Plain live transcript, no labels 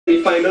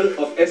Final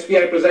of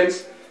SBI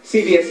presents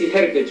CBSE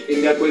Heritage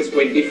India Quiz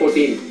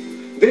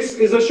 2014. This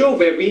is a show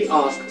where we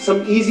ask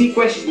some easy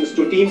questions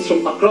to teams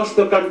from across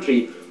the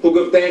country who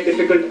give their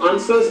difficult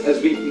answers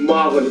as we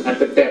marvel at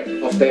the depth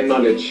of their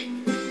knowledge.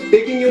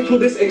 Taking you through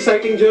this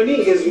exciting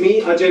journey is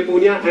me, Ajay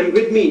Punya, and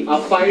with me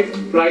are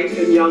 5 bright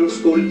and young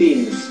school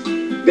teams.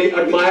 They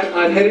admire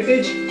our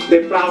heritage,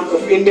 they're proud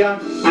of India,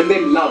 and they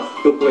love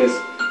to quiz.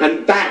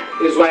 And that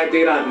is why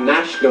they are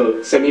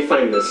national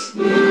semi-finalists.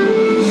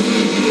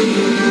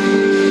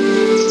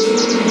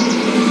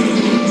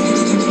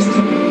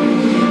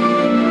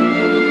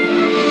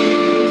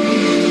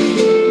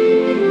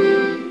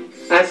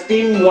 As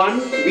team 1,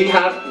 we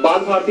have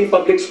Bal-Bharti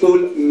Public School,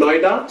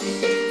 Noida.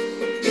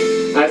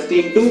 As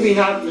team 2, we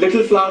have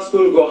Little Flower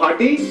School,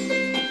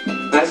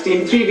 Guwahati. As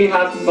team 3, we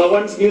have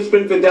Bhavan's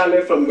Newsprint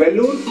Vidyalaya from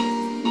Vellore.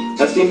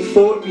 As team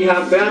 4, we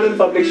have Dayanand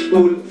Public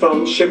School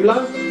from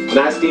Shimla. And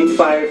as team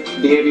 5,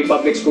 DAV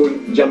Public School,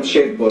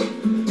 Jamshedpur.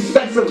 So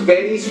that's a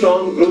very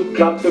strong group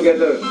club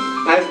together.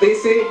 As they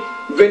say,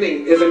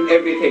 winning isn't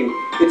everything.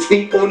 It's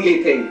the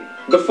only thing.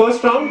 The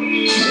first round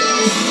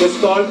is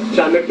called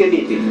Chanakya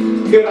Niti.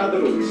 Here are the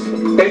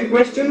rules. 10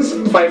 questions,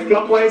 5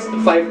 clockwise,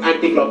 5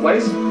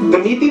 anti-clockwise. The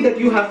Niti that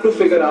you have to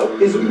figure out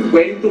is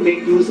when to make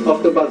use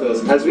of the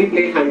buzzers as we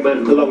play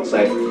hangman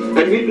alongside.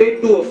 And we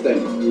play 2 of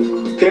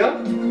them. Clear?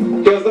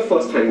 Here's the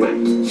first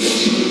hangman.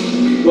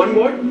 One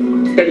word,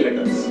 10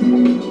 letters.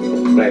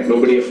 Right,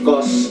 nobody of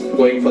course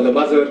going for the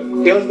buzzer.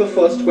 Here's the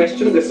first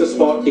question. This is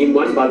for team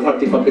 1,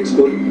 Bal-Bharti Public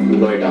School,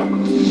 Noida.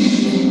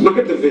 Look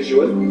at the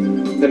visual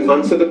and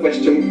answer the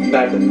question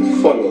that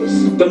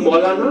follows. The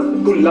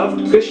Maulana who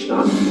loved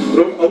Krishna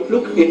wrote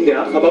Outlook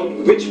India about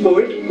which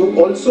poet who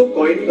also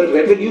coined a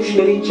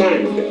revolutionary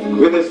chant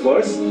with his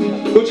verse,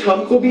 कुछ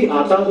हमको भी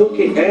आता हो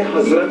कि ऐ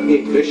हजरत ए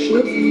कृष्ण,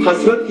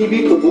 हजरत की भी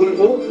कबूल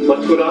हो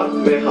मथुरा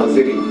में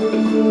हाजिरी.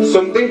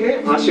 सुनते हैं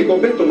आशिकों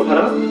पे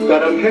तुम्हारा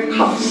करम है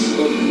खास.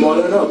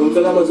 Maulana Abdul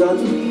Kalam Azad.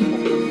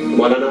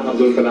 Maulana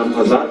Abdul Kalam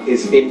Azad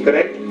is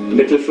incorrect.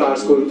 Little Flower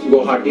School,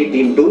 Guwahati,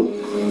 team 2.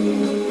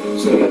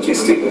 Salim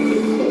Chishti.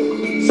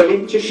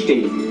 Salim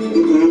Chishti.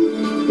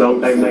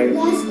 Wrong timeline.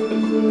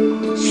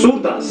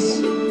 Surdas.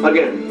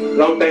 Again,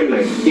 wrong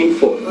timeline. Team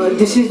 4.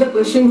 This is the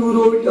person who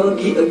wrote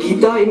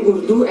Gita in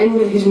Urdu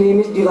and his name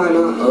is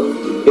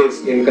Divana.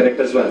 Is incorrect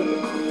as well.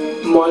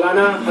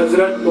 Maulana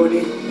Hazrat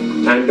Modi.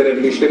 And the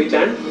revolutionary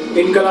chant?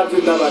 Inqilab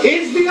Zindabad.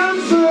 Is the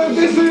answer.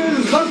 This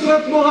is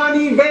Hazrat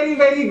Mohani. Very,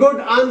 very good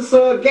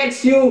answer.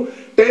 Gets you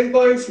 10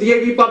 points.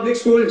 DAV Public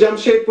School,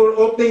 Jamshedpur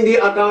opening the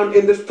account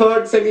in this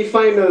third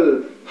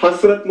semi-final.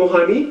 Hazrat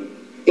Mohani,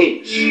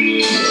 H.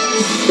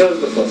 Here's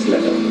the first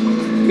letter.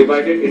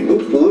 Divided into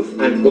Purv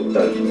and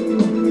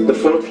Uttar. The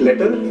fourth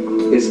letter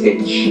is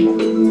H.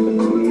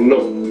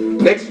 No.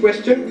 Next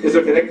question is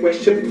a direct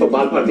question for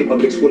Bal-Bharti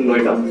Public School,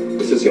 Noida.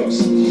 This is yours.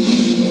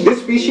 This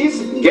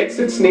species gets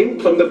its name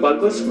from the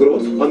bulbous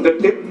growth on the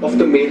tip of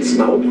the male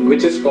snout,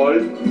 which is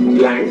called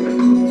blank,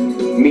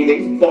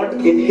 meaning pot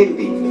in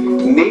Hindi.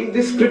 Name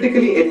this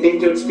critically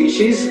endangered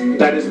species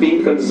that is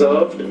being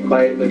conserved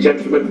by a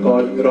gentleman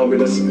called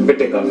Romulus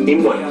Whittaker.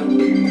 In one.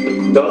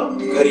 The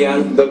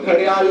Gharial. The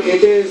Gharial.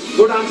 It is.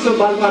 Good answer,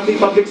 Bal-Bharti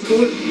Public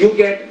School. You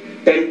get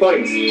 10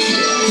 points.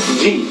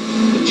 G.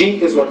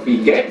 G is what we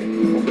get.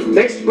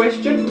 Next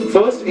question.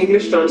 First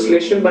English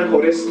translation by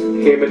Horace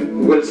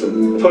Hayman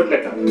Wilson. Third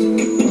letter.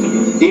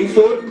 Team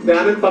 4,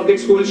 Dayanand Public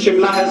School,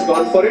 Shimla has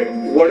gone for it.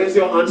 What is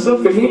your answer?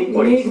 15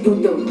 points. Make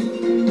Dutam.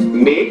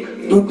 Make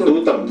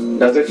Dutam.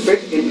 Does it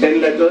fit in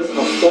 10 letters?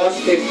 Of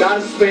course it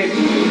does fit.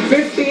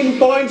 15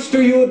 points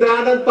to you,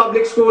 Dayanand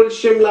Public School,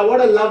 Shimla.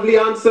 What a lovely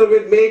answer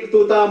with Make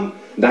Dutam.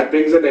 That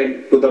brings an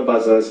end to the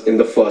buzzers in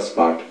the first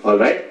part.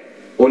 Alright?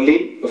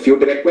 Only a few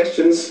direct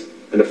questions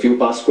and a few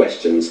past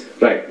questions.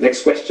 Right,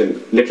 next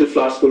question. Little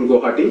Flower School,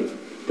 Guwahati.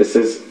 This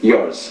is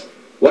yours.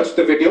 Watch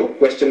the video.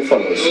 Question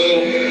follows.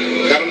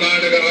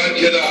 Karnataka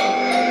ರಾಜ್ಯದ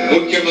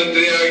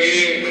ಮುಖ್ಯಮಂತ್ರಿಯಾಗಿ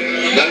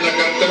ನನ್ನ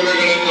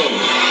ಕರ್ತವ್ಯಗಳನ್ನು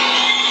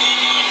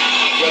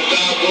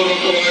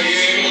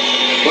ಶ್ರದ್ಧಾಪೂರ್ವಕವಾಗಿ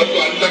ಮತ್ತು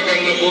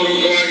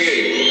ಅಂತಃಕರಣಪೂರ್ವಕವಾಗಿ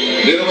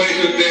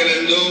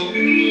ನಿರ್ವಹಿಸುತ್ತೇನೆಂದು.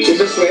 In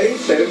the swearing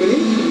ceremony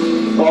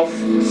of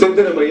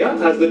Siddaramaiah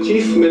as the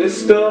Chief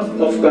Minister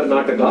of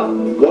Karnataka,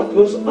 what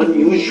was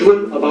unusual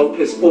about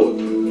his oath?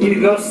 He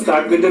did not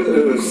start with the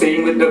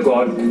saying with the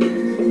God.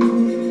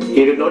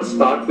 He did not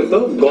start with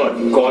the God.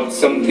 God,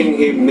 something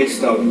he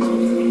missed out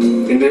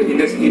in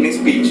his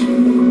speech.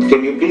 Can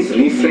you please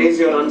rephrase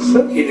your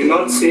answer? He did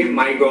not say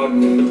my God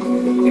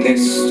in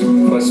his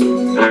first.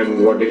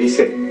 And what did he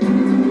say?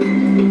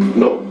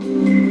 No.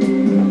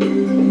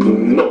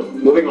 No.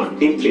 Moving on.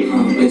 Team 3.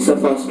 It's the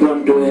first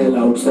one to held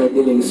outside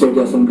the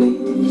legislative assembly.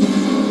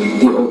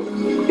 The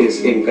oath is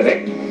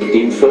incorrect.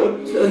 Team 4.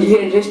 He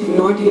addressed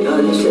not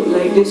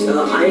like this.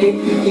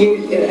 He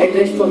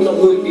addressed from the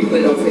whole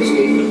people of his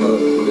state,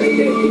 like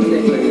that in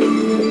that manner.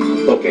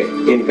 Okay,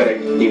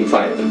 incorrect. Team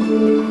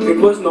 5. It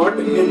was not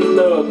in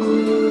the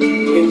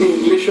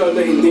English or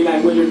the Hindi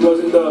language. It was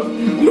in the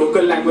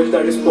local language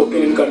that is spoken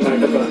in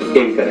Karnataka.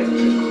 Incorrect.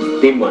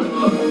 Team 1.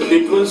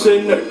 It was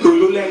in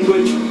Tulu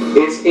language.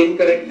 is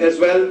incorrect as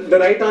well. The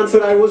right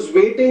answer, I was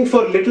waiting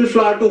for Little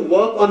Flower to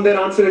work on their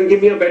answer and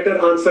give me a better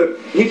answer.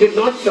 He did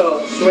not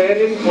swear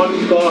in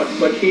on God,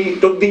 but he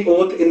took the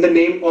oath in the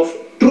name of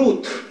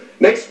truth.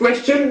 Next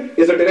question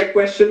is a direct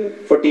question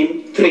for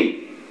team 3.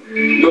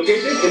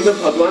 Located in the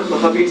Bhagwan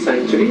Mahavir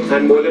Sanctuary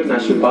and Molam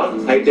National Park,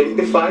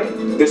 identify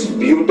this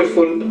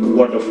beautiful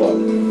waterfall.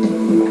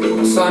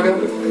 Sagar.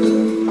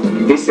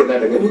 Please say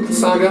that again.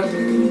 Sagar.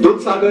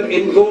 Dudhsagar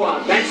in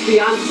Goa. That's the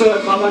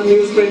answer. Pawan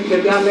Newsprint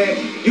Vidyalaya.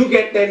 You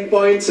get 10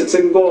 points. It's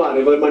in Goa,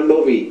 River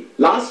Mandovi.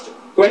 Last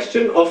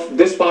question of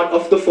this part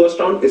of the first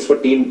round is for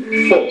team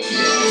 4.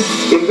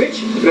 In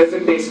which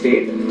present-day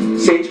state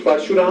sage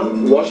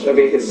Parshuram washed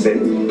away his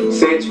sin,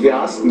 sage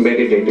Vyas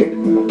meditated,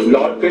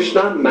 Lord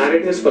Krishna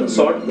married his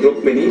consort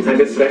Rukmini and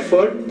is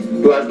referred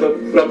to as the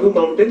Prabhu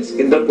Mountains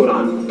in the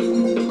Quran?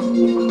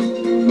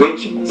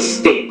 Which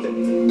state?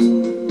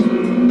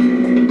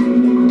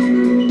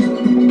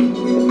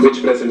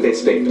 Which present-day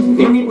state?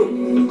 Manipur.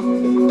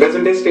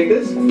 Present-day state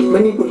is?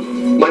 Manipur.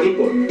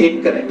 Manipur.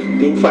 Incorrect.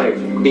 Team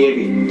 5. DAV.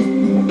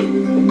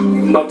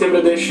 Madhya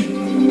Pradesh.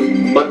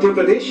 Madhya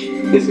Pradesh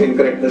is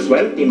incorrect as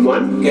well. Team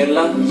 1.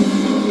 Kerala.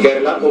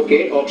 Kerala.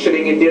 Okay.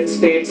 Auctioning Indian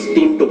states.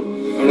 Team 2.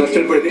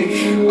 Arunachal Pradesh.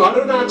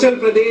 Arunachal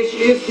Pradesh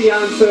is the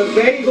answer.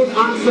 Very good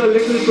answer.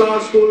 Little Flower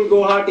School,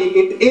 Guwahati.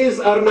 It is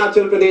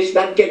Arunachal Pradesh.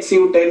 That gets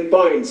you 10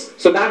 points.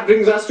 So that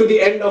brings us to the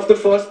end of the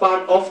first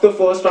part of the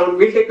first round.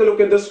 We'll take a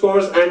look at the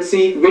scores and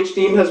see which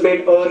team has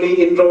made early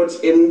inroads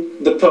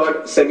in the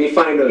third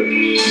semi-final.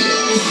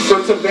 So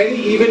it's a very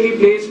evenly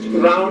placed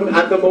round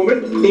at the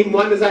moment. Team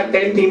 1 is at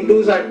 10, Team 2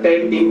 is at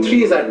 10, Team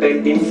 3 is at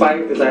 10, Team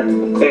 5 is at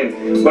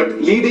 10. But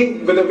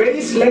leading with a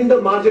very slender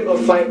margin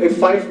of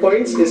 5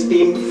 points is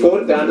Team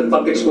 4, the Anand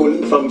Public School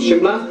from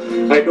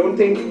Shimla. I don't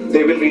think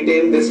they will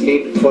retain this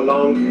lead for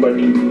long, but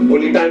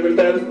only time will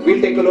tell.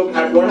 We'll take a look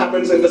at what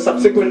happens in the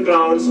subsequent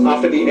rounds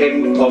after the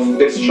end of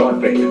this short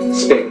break.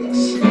 Stay with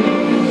us.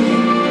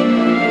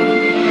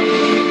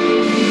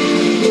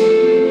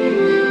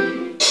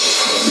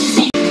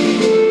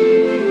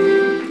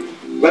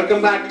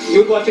 Welcome back.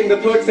 You're watching the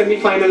third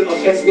semi-final of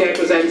SBI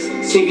Presents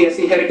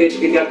CBSE Heritage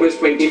India Quiz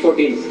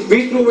 2014.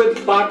 We through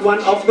with part 1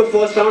 of the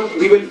first round.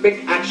 We will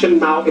pick action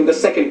now in the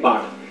second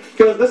part.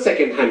 Here's the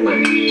second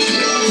hangman.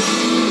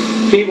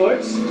 3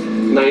 words,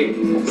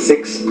 9,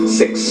 6,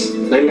 6.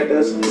 9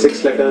 letters,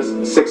 6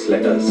 letters, 6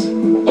 letters.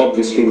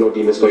 Obviously no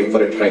team is going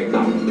for it right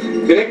now.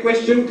 Direct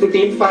question to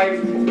team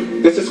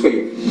 5. This is for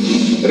you.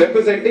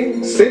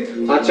 Representing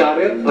Siddh,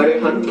 Acharya,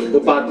 Arihant,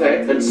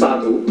 Upadhyay and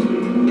Sadhu,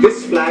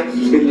 this flag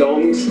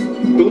belongs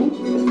to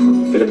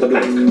fill in the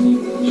blank.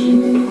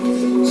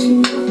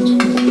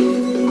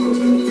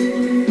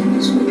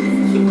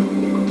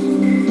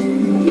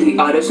 The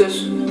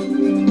RSS.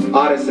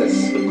 RSS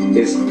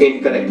is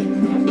incorrect.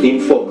 Team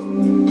 4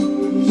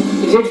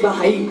 Is it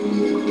Baha'i?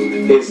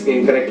 is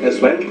incorrect as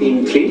well.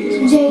 Team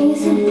 3.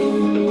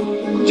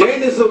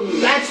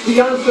 Jainism, that's the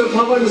answer.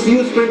 Bhavan's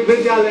Newsprint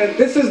Vidyalaya.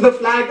 This is the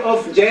flag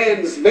of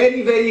Jains.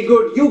 Very, very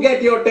good. You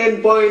get your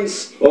 10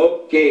 points.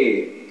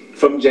 Okay.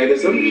 From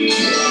Jainism,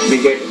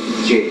 we get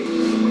J.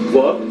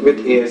 Work with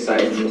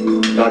ASI,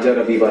 Raja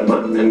Ravi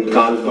Varma and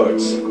Carl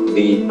Hertz,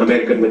 the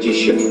American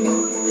magician.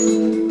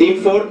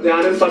 Team 4, the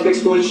Anand Public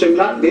School,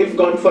 Shimla. They've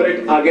gone for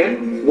it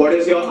again. What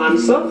is your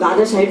answer?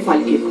 Dada Sahib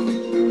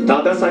Phalke.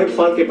 Dada Sahib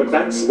Phalke, but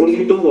that's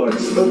only 2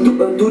 words.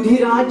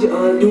 Dudhiraj,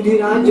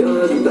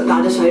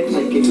 Dada Sahib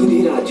Phalke,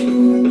 Dudhiraj.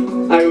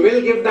 I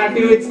will give that to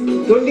you. It's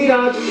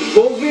Dundhiraj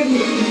Govind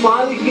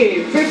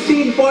Phalke.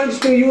 15 points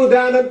to you, the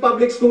Anand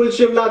Public School,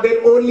 Shimla.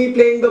 They're only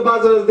playing the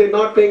buzzers. They're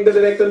not playing the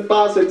direct and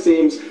pass, it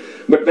seems.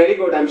 But very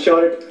good. I'm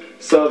sure it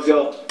serves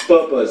your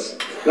purpose.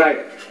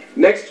 Right.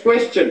 Next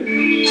question.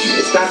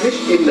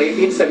 Established in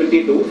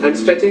 1972 and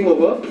stretching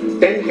over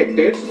 10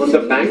 hectares on the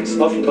banks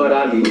of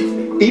Barali,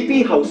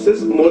 TP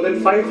houses more than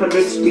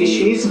 500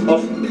 species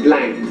of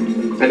blank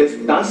and is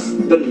thus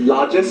the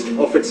largest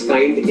of its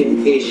kind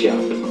in Asia.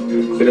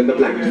 Fill in the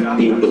blank.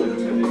 Team 2.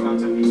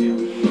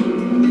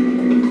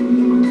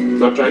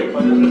 Not trying?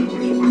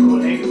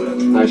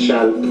 I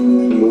shall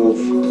move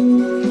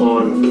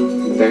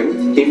on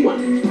then. Team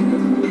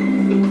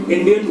 1.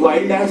 Indian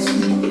wild ass.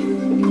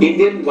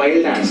 Indian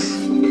wild ass.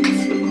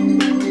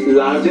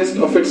 Largest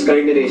of its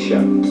kind in Asia.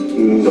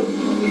 No.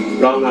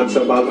 Wrong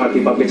answer.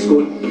 Bharati Public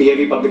School.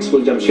 DAV Public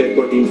School,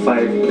 Jamshedpur, Team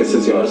 5. This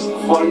is yours.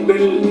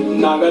 Hornbill,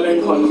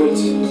 Nagaland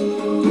hornbills.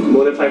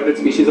 More than 500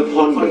 species of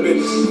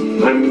hornbills.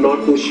 I'm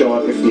not too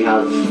sure if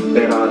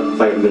there are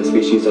 500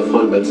 species of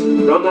hornbills.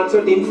 Wrong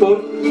answer. Team 4.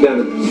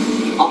 Anand.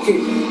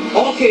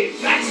 Orchid,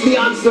 that's the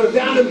answer. The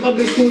Anand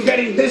Public School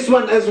getting this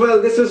one as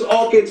well. This is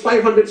orchids,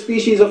 500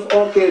 species of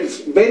orchids.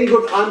 Very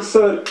good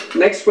answer.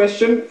 Next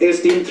question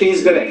is Team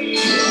 3's correct.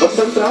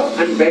 Vasant Rao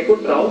and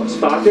Vaikunth Rao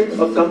started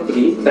a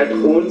company that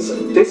owns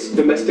this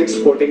domestic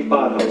sporting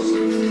powerhouse.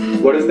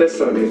 What is their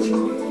surname?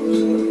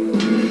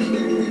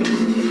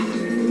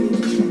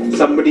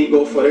 Somebody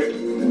go for it.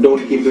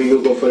 Don't keep doing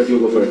you go for it, you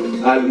go for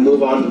it. I'll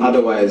move on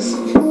otherwise.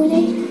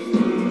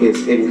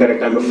 It's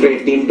incorrect, I'm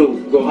afraid. Team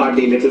 2,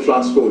 Guwahati, Little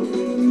Flower School.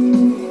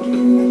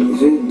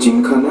 Is it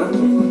Gymkhana?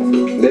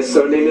 Their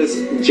surname is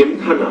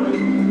Gymkhana.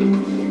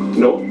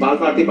 No,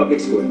 Balbharti Public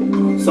School.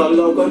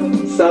 Salgaonkar.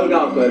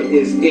 Salgaonkar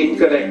is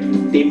incorrect.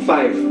 Team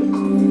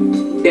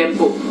 5.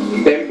 Tempo.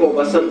 Tempo,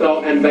 Vasant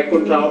Rao and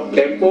Vaikunt Rao.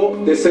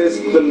 Tempo, this is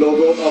the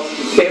logo of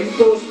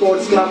Tempo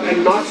Sports Club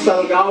and not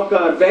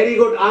Salgaonkar. Very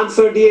good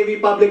answer,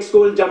 DAV Public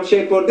School,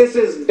 Jamshedpur. This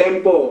is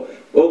Tempo.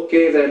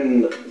 Okay,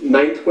 then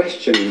 9th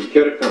question.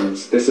 Here it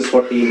comes. This is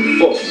for Team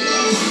 4.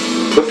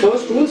 The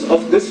first rules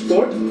of this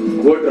sport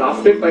were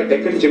drafted by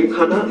Deccan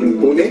Gymkhana in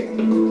Pune.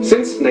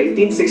 Since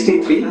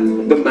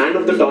 1963, the man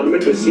of the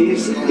tournament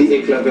receives the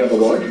Eklavya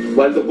Award,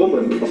 while the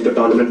woman of the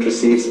tournament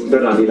receives the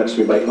Rani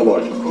Lakshmibai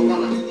Award.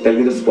 Tell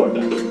me the sport.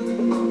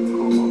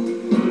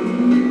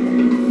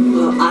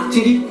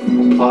 Archery.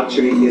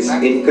 Archery is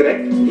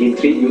incorrect. Team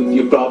 3,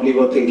 you probably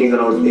were thinking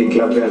around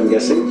Eklavya, I'm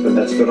guessing, but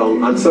that's the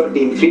wrong answer.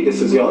 Team 3,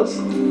 this is yours.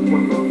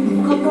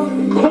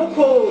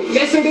 Kho-Kho.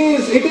 Yes, it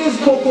is. It is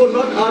Kho-Kho,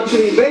 not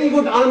archery. Very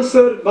good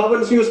answer.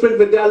 Bhavan's Newsprint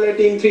Vidyalaya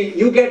Team 3.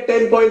 You get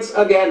 10 points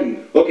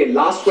again. Okay,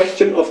 last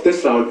question of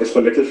this round is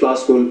for Little Flower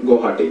School,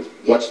 Guwahati.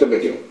 Watch the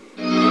video.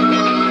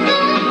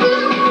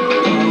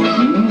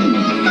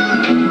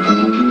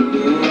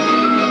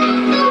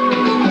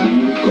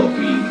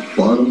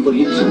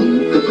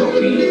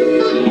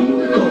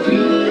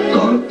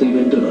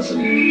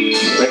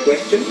 My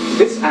question,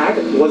 this ad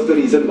was the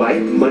reason why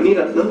Mani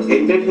Ratnam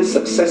ended his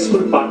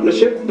successful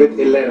partnership with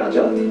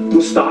Ilayaraja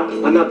to start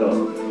another.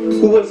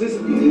 Who was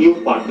his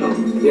new partner?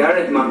 A.R.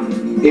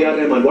 Rahman. A.R.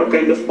 Rahman. What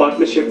kind of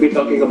partnership we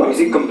talking about?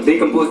 They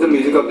composed the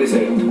music of this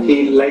ad.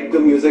 He liked the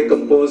music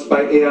composed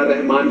by A.R.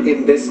 Rahman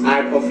in this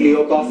ad of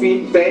Leo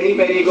Coffee. Very,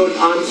 very good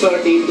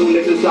answer, Team 2,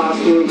 Little Flower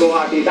School,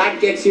 Guwahati. That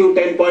gets you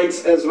 10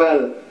 points as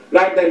well.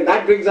 Right then,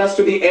 that brings us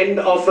to the end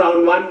of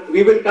round 1.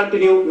 We will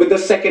continue with the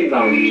second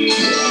round.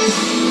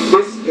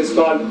 This is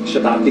called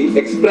Shatabdi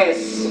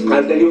Express.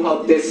 I'll tell you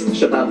how this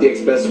Shatabdi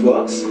Express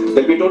works.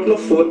 There'll be a total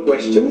of 4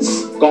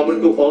 questions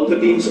common to all the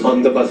teams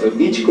on the buzzer.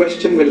 Each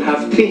question will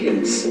have 3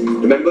 hints.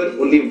 Remember,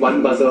 only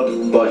 1 buzzer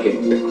per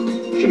hint.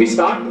 Should we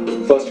start?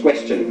 First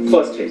question,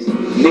 first hint.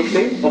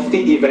 Nickname of the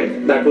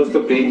event that was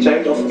the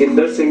brainchild of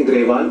Inder Singh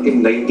Grewal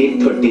in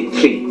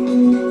 1933.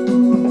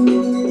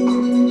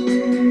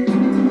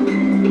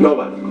 No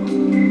one.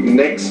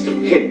 Next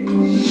hint.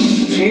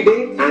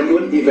 3-day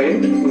annual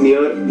event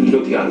near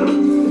Ludhiana.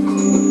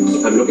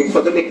 I'm looking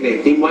for the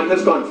nickname. Team 1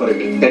 has gone for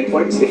it. 10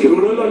 points. If you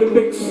Rural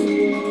Olympics.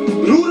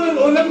 Rural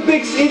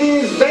Olympics, it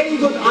is. Very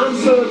good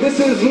answer. This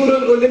is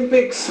Rural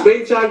Olympics.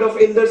 Brainchild of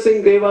Inder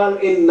Singh Grewal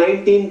in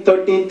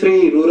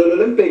 1933. Rural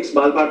Olympics,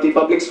 Balbharti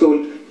Public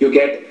School. You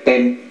get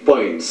 10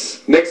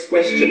 points. Next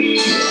question.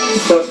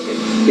 First hint.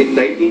 In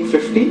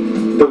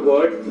 1950, the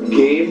word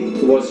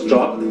game was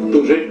dropped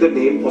to rid the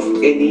name of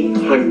any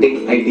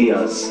hunting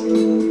ideas.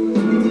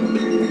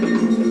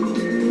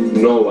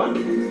 No one.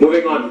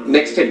 Moving on,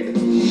 next hint.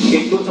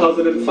 In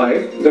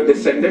 2005, the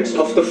descendants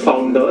of the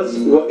founders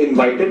were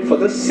invited for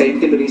the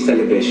centenary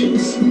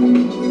celebrations.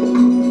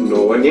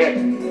 No one yet.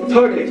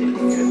 Third hint.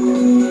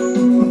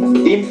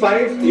 Team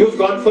 5, you've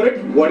gone for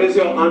it. What is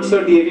your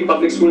answer, DAV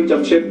Public School,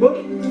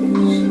 Jamshedpur?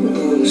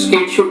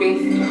 Skeet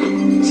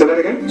shooting. Say that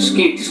again.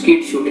 Skeet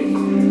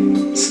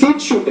shooting.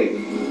 Skeet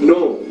shooting.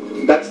 No,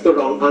 that's the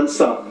wrong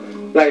answer.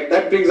 Right,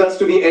 that brings us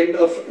to the end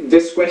of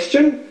this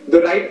question.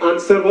 The right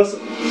answer was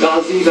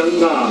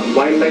Kaziranga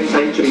Wildlife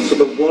Sanctuary. So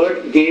the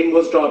word game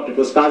was dropped. It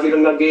was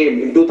Kaziranga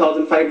Game. In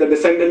 2005, the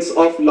descendants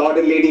of Lord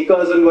and Lady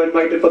Curzon were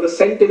invited for the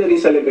centenary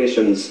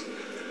celebrations.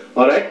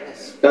 Alright,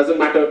 doesn't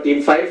matter.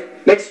 Team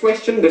 5. Next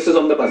question, this is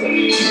on the buzzer.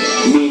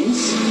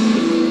 Means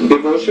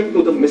devotion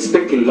to the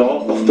mystic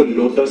law of the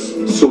Lotus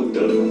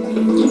Sutra.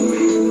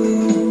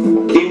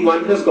 Team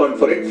 1 has gone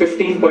for it.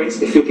 15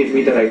 points if you give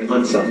me the right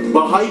answer.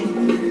 Baha'i.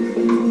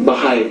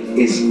 Baha'i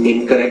is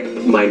incorrect,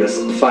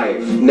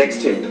 -5.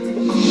 Next hint.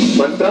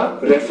 Mantra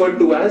referred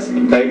to as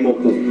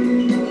Daimoku.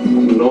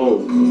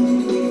 No.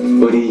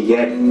 Nobody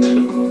yet.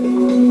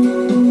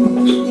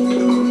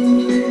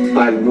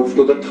 I'll move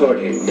to the third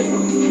hint.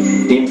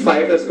 Team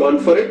 5 has gone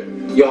for it.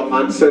 Your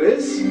answer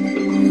is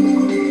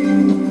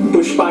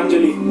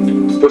Pushpanjali.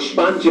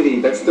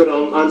 Pushpanjali. That's the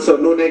wrong answer.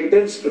 No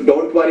negatives.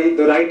 Don't worry.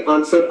 The right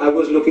answer I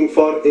was looking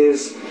for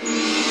is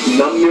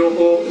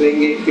Nam-myoho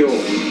Renge Kyo.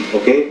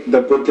 Okay,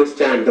 the Buddhist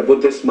chant, the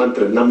Buddhist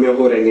mantra,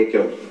 Nam-myoho Renge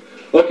Kyo.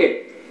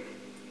 Okay,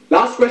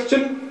 last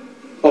question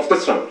of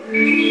this round.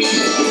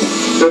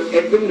 Sir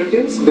Edwin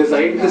Lutyens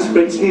designed his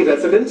princely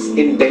residence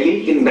in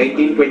Delhi in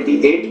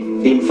 1928.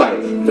 Team 5.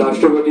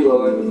 Rashtrapati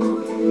Bhavan.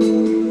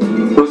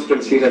 Whose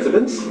princely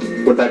residence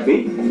would that be?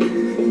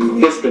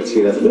 His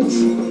princely residence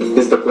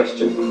is the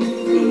question.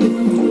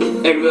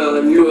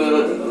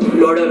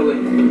 Lord Irwin.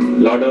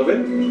 Lord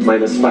Irwin,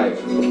 -5.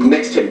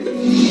 Next hint.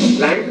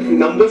 Ranked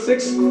number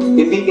 6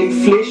 in the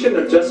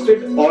inflation-adjusted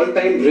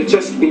all-time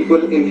richest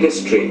people in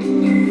history.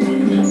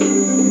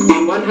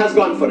 Team 1 has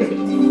gone for it.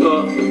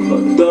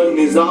 The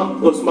Nizam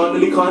Osman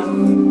Ali Khan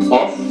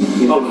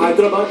Of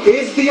Hyderabad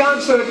is the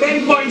answer.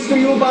 10 points to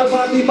you,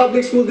 Balbharti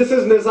Public School. This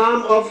is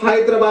Nizam of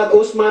Hyderabad,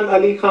 Osman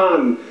Ali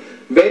Khan.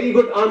 Very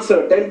good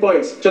answer, 10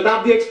 points.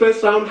 Shatabdi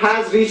Express round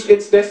has reached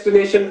its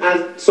destination,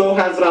 as so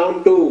has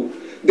round 2.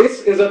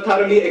 This is a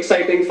thoroughly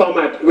exciting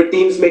format with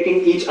teams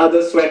making each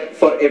other sweat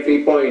for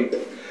every point.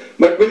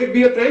 But will it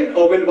be a trend,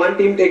 or will one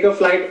team take a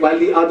flight while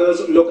the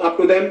others look up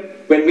to them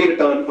when we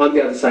return on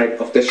the other side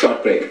of this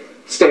short break?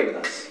 Stay with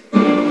us.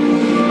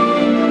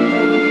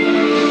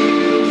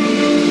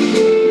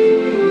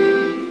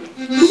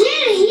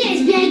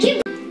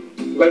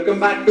 Welcome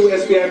back to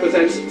SBI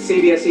Presents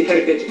CBSE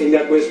Heritage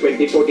India Quiz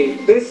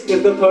 2014. This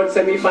is the third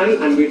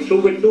semi-final and we're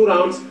through with 2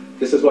 rounds.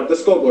 This is what the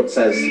scoreboard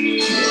says.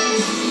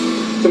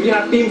 So we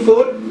have Team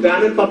 4,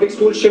 Anand Public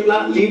School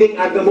Shimla leading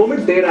at the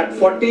moment. They're at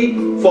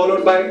 40,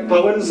 followed by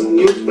Pawan's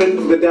Newsprint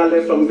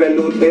Vidyalaya from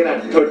Vellore. They're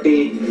at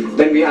 30.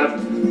 Then we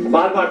have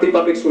Bharati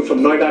Public School from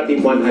Noida,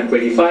 Team 1 at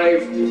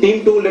 25.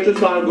 Team 2, Little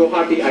Flower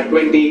Guwahati at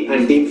 20.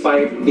 And Team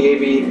 5,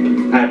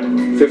 DAV at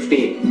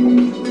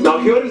 15. Now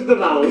here is the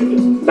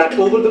round that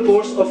over the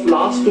course of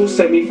last 2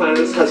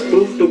 semi-finals has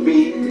proved to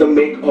be the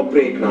make or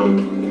break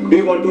round. Do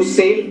you want to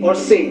sail or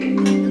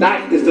sink?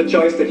 That is the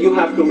choice that you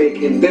have to make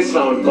in this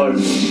round called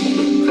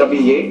Kabhi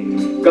Ye,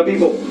 Kabhi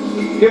Wo.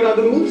 Here are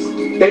the rules.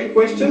 10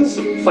 questions,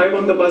 5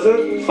 on the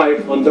buzzer,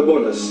 5 on the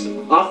bonus.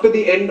 After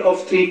the end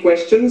of 3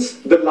 questions,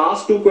 the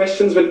last 2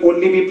 questions will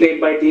only be played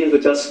by teams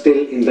which are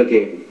still in the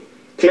game.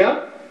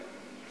 Clear?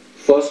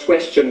 First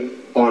question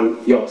on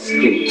your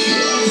screen.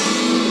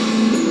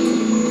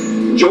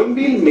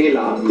 Jonbil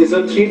Mela is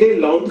a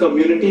 3-day-long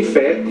community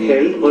fair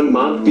held on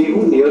Magh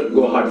Bihu near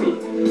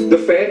Guwahati. The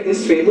fair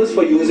is famous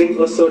for using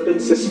a certain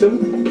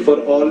system for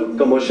all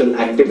commercial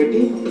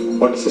activity.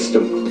 What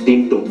system?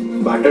 Team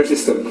 2. Barter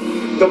system.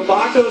 The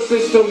barter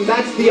system,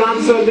 that's the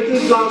answer. Little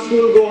Flower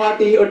School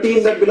Guwahati, a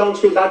team that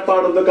belongs to that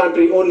part of the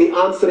country, only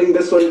answering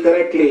this one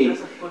correctly.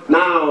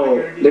 Now,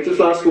 Little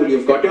Flower School,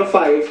 you've got your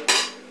 5.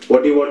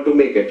 What do you want to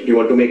make it? Do you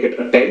want to make it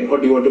a 10 or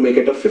do you want to make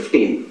it a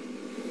 15?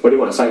 What do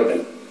you want? 5 or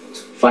 10?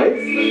 5.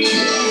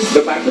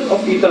 The Battle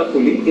of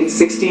Itapuli in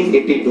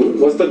 1682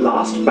 was the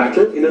last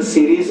battle in a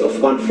series of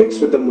conflicts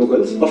with the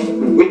Mughals of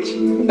which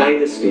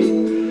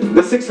dynasty?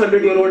 The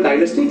 600-year-old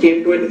dynasty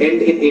came to an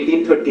end in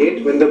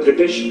 1838 when the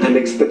British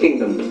annexed the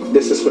kingdom.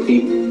 This is for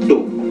Team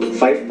 2.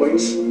 5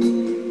 points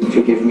if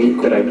you give me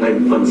the right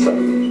answer.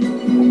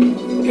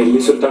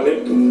 Delhi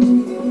Sultanate.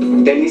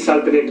 Delhi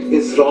Sultanate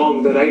is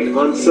wrong. The right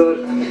answer,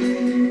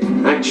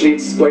 actually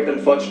it's quite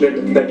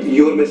unfortunate that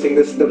you're missing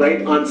this. The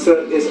right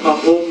answer is a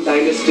home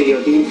dynasty.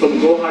 A team from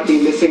Guwahati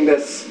missing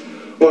this.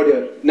 Oh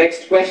dear.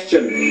 Next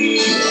question.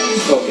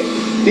 Okay.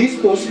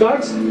 These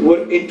postcards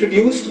were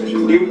introduced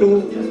due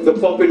to the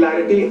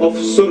popularity of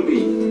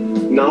Surbi,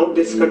 now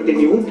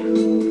discontinued.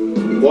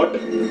 What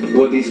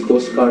were these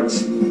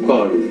postcards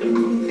called?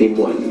 Team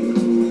 1.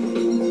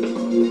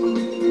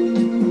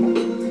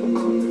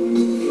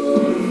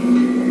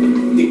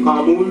 The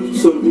Amul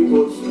Surbi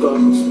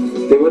postcards.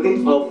 They were the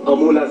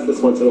Amul as the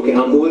sponsor. Okay,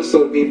 Amul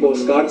Surbi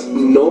postcards.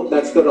 No,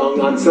 that's the wrong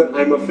answer.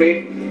 I'm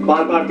afraid.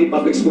 Bharati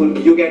Public School,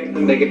 you get a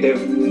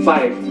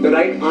 -5. The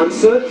right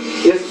answer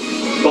is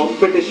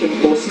competition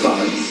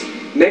postcards.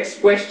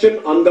 Next question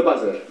on the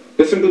buzzer.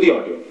 Listen to the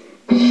audio.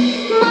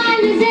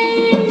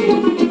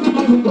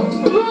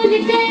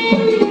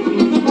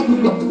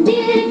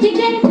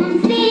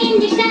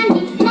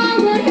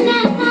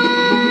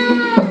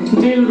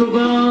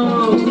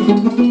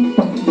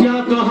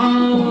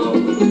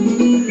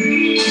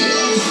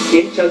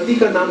 In Chalti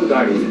Ka Naam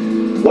Gaadi,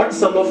 what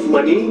sum of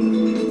money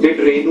did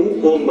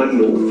Renu owe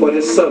Mannu for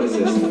his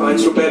services?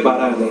 5 rupees,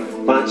 12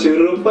 5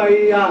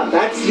 rupaya.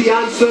 That's the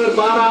answer.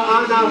 12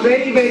 Ana.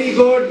 Very, very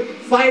good.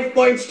 5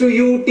 points to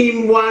you,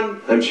 Team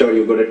 1. I'm sure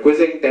you're good at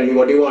quizzing. Tell me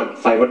what you want.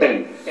 5 or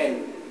 10? 10.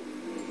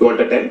 You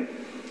want a 10?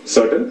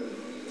 Certain?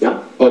 Yeah?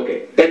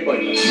 Okay. 10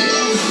 points.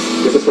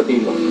 This is for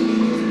Team 1.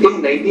 In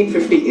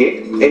 1958,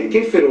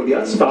 N.K.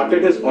 Firodia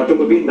started his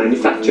automobile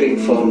manufacturing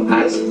firm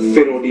as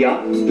Firodia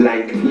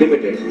Blank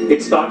Limited.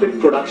 It started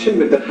production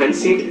with the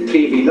hand-seat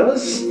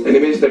 3-wheelers. An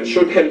image that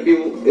should help you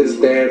is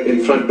there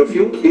in front of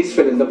you. Please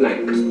fill in the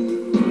blank.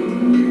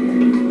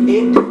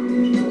 8.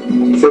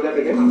 Say that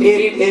again.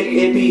 8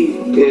 AP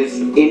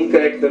is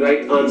incorrect. The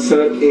right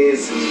answer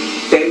is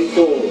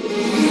tempo.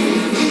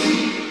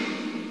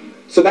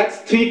 So that's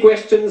 3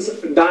 questions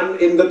done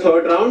in the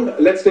third round.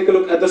 Let's take a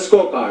look at the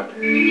scorecard.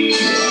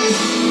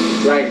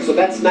 Right, so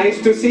that's nice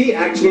to see.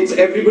 Actually, it's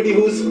everybody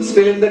who's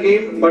still in the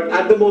game, but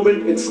at the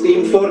moment, it's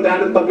Team 4,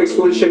 Anand Public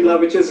School Shimla,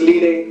 which is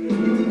leading,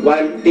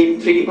 while Team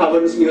 3,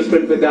 Pawan's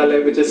Newsprint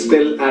Vidyalaya, which is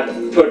still at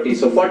 30.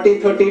 So 40,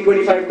 30,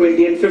 25,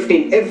 20, and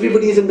 15.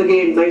 Everybody's in the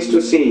game. Nice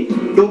to see.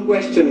 2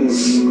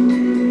 questions.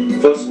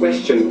 First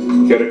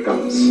question, here it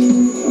comes.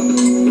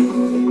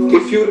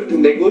 If you're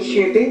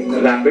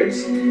negotiating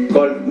rapids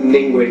called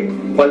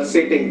Ningwing,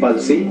 pulsating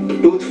Pulsy,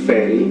 Tooth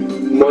Fairy,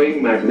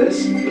 Mowing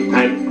Madness,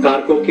 and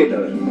Cargo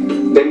Killer,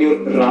 then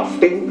you're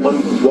rafting on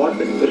what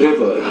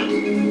river?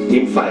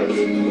 Team 5,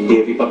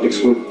 DAV Public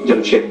School,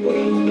 Jamshedpur.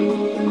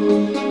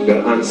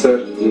 Your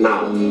answer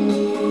now.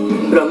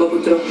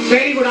 Brahmaputra.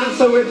 Very good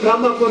answer with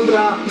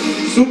Brahmaputra.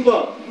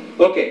 Super.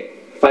 Okay,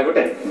 5 or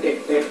 10?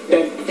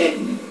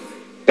 10.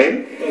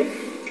 10?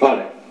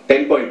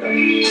 10-pointer.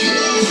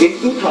 In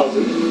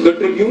 2000, the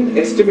Tribune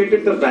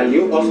estimated the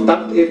value of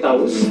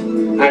Takht-e-Taus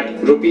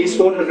at rupees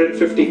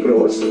 450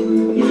 crores.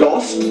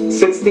 Lost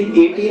since the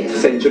 18th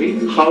century.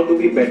 How do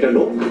we better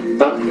know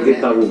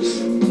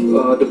Takht-e-Taus?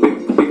 The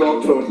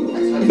Peacock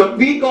Throne. The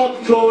Peacock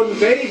Throne.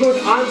 Very good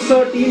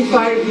answer, Team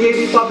 5,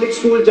 DAV Public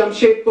School,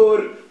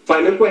 Jamshedpur.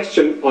 Final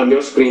question on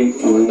your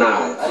screen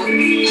now.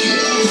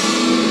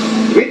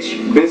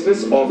 Which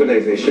business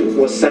organization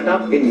was set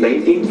up in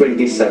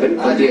 1927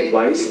 on the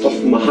advice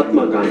of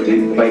Mahatma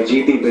Gandhi by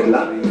G.D.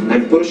 Birla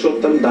and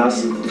Purushottam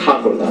Das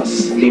Thakur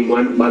Das? Team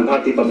 1,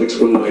 Balbharti Public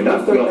School,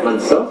 Noida. Your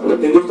answer?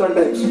 Hindustan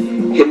Times.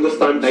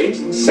 Hindustan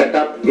Times, set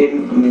up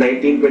in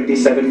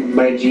 1927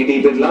 by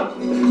G.D. Birla.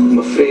 I'm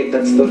afraid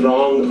that's the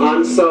wrong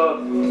answer.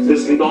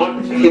 This is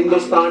not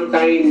Hindustan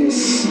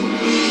Times.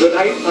 The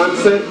right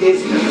answer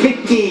is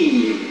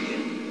Vicky.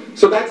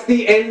 So that's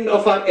the end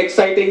of our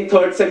exciting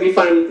third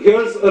semi-final.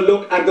 Here's a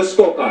look at the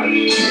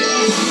scorecard.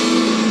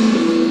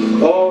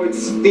 Oh,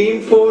 it's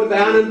Team 4, the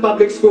Anand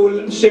Public School,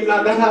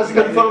 Shimla, that has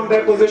confirmed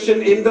their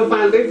position in the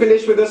final. They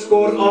finished with a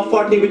score of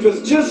 40, which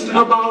was just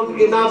about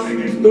enough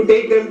to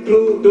take them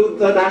through to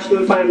the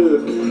national final.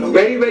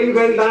 Very, very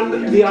well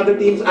done, the other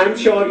teams. I'm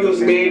sure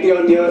you've made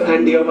your near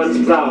and dear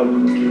ones proud.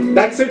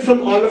 That's it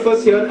from all of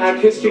us here at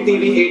History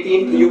TV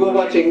 18. You were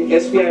watching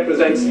SBI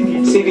Presents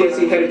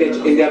CBSE Heritage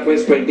India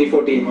Quiz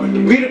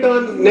 2014. We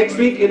return next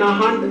week in our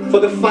hunt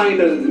for the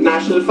final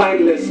national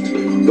finalist.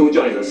 Do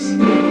join us.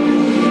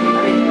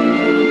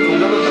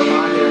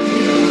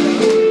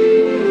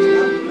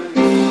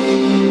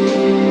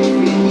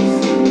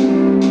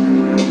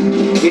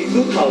 In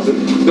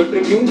 2000, the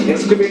Tribune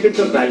estimated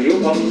the value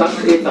of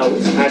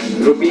Takht-e-Taus at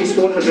rupees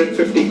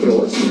 450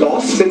 crores.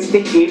 Lost since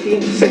the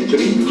 18th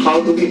century.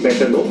 How do we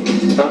better know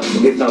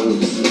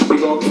Takht-e-Taus?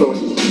 Peacock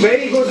Throne.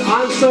 Very good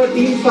answer,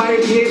 Team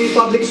 5, DAV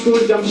Public School,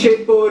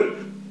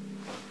 Jamshedpur.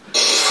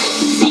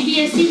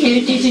 CBSE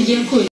Heritage India Quiz.